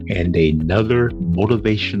and another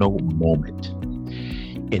motivational moment.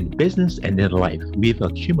 In business and in life, we've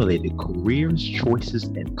accumulated careers, choices,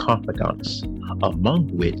 and confidants, among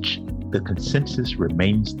which the consensus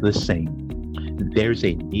remains the same. There's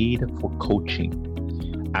a need for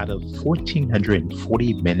coaching. Out of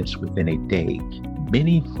 1,440 minutes within a day,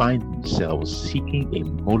 many find themselves seeking a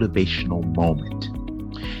motivational moment.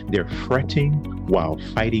 They're fretting while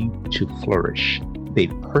fighting to flourish.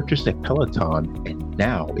 They've purchased a Peloton and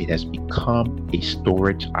now it has become a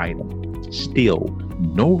storage item. Still,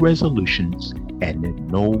 no resolutions and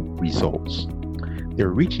no results. They're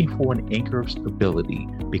reaching for an anchor of stability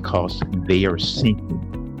because they are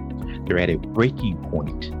sinking. They're at a breaking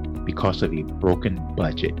point because of a broken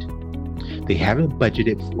budget. They haven't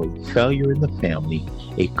budgeted for a failure in the family,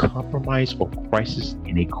 a compromise or crisis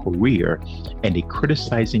in a career, and a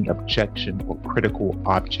criticizing objection or critical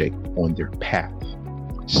object on their path.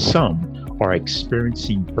 Some are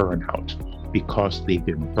experiencing burnout because they've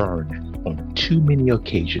been burned on too many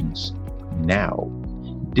occasions. Now,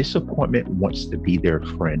 disappointment wants to be their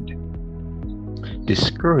friend.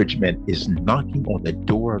 Discouragement is knocking on the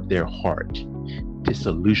door of their heart.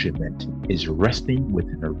 Disillusionment is resting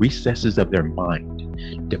within the recesses of their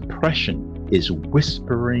mind. Depression is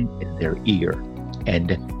whispering in their ear,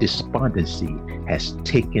 and despondency has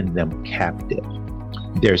taken them captive.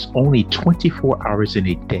 There's only 24 hours in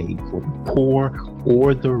a day for the poor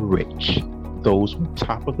or the rich, those on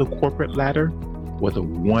top of the corporate ladder or the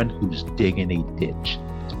one who's digging a ditch.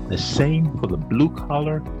 The same for the blue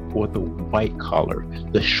collar or the white collar,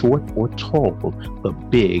 the short or tall, the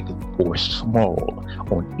big or small.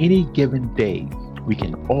 On any given day, we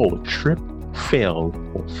can all trip, fail,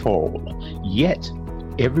 or fall. Yet,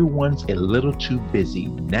 everyone's a little too busy.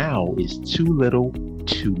 Now is too little,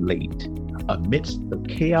 too late. Amidst the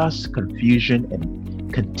chaos, confusion,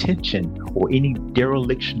 and contention, or any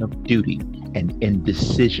dereliction of duty and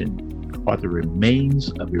indecision, are the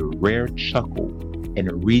remains of a rare chuckle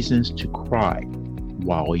and reasons to cry,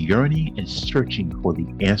 while yearning and searching for the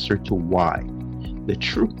answer to why. The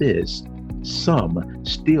truth is, some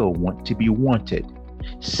still want to be wanted,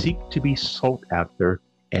 seek to be sought after,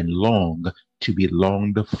 and long to be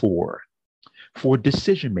longed for. For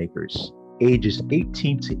decision makers, ages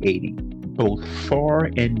 18 to 80, both far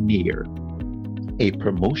and near, a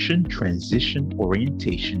promotion, transition,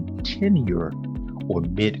 orientation, tenure, or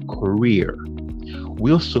mid-career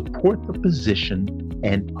will support the position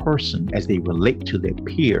and person as they relate to their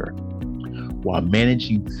peer, while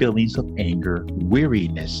managing feelings of anger,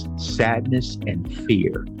 weariness, sadness, and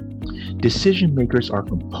fear. Decision makers are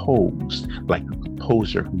composed like a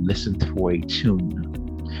composer who listens for a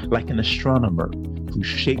tune, like an astronomer who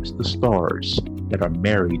shapes the stars that are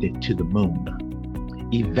married to the moon.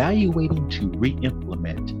 Evaluating to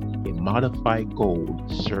re-implement a modified goal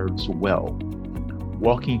serves well.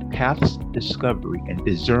 Walking paths of discovery and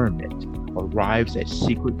discernment arrives at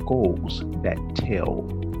secret goals that tell.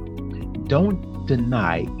 Don't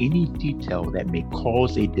deny any detail that may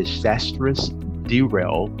cause a disastrous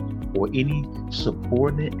derail or any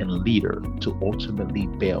subordinate and leader to ultimately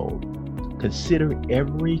bail. Consider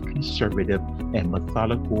every conservative and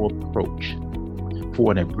methodical approach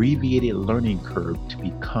for an abbreviated learning curve to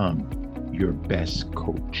become your best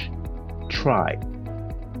coach. Try,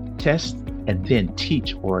 test, and then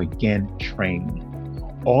teach or again train.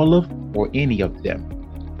 All of or any of them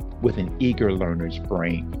with an eager learner's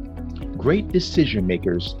brain. Great decision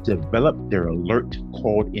makers develop their alert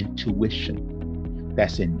called intuition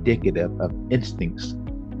that's indicative of instances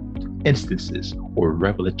or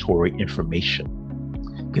revelatory information.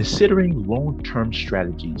 Considering long-term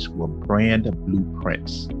strategies will brand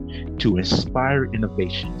blueprints to inspire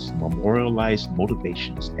innovations, memorialize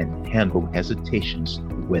motivations, and handle hesitations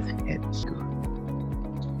with hints.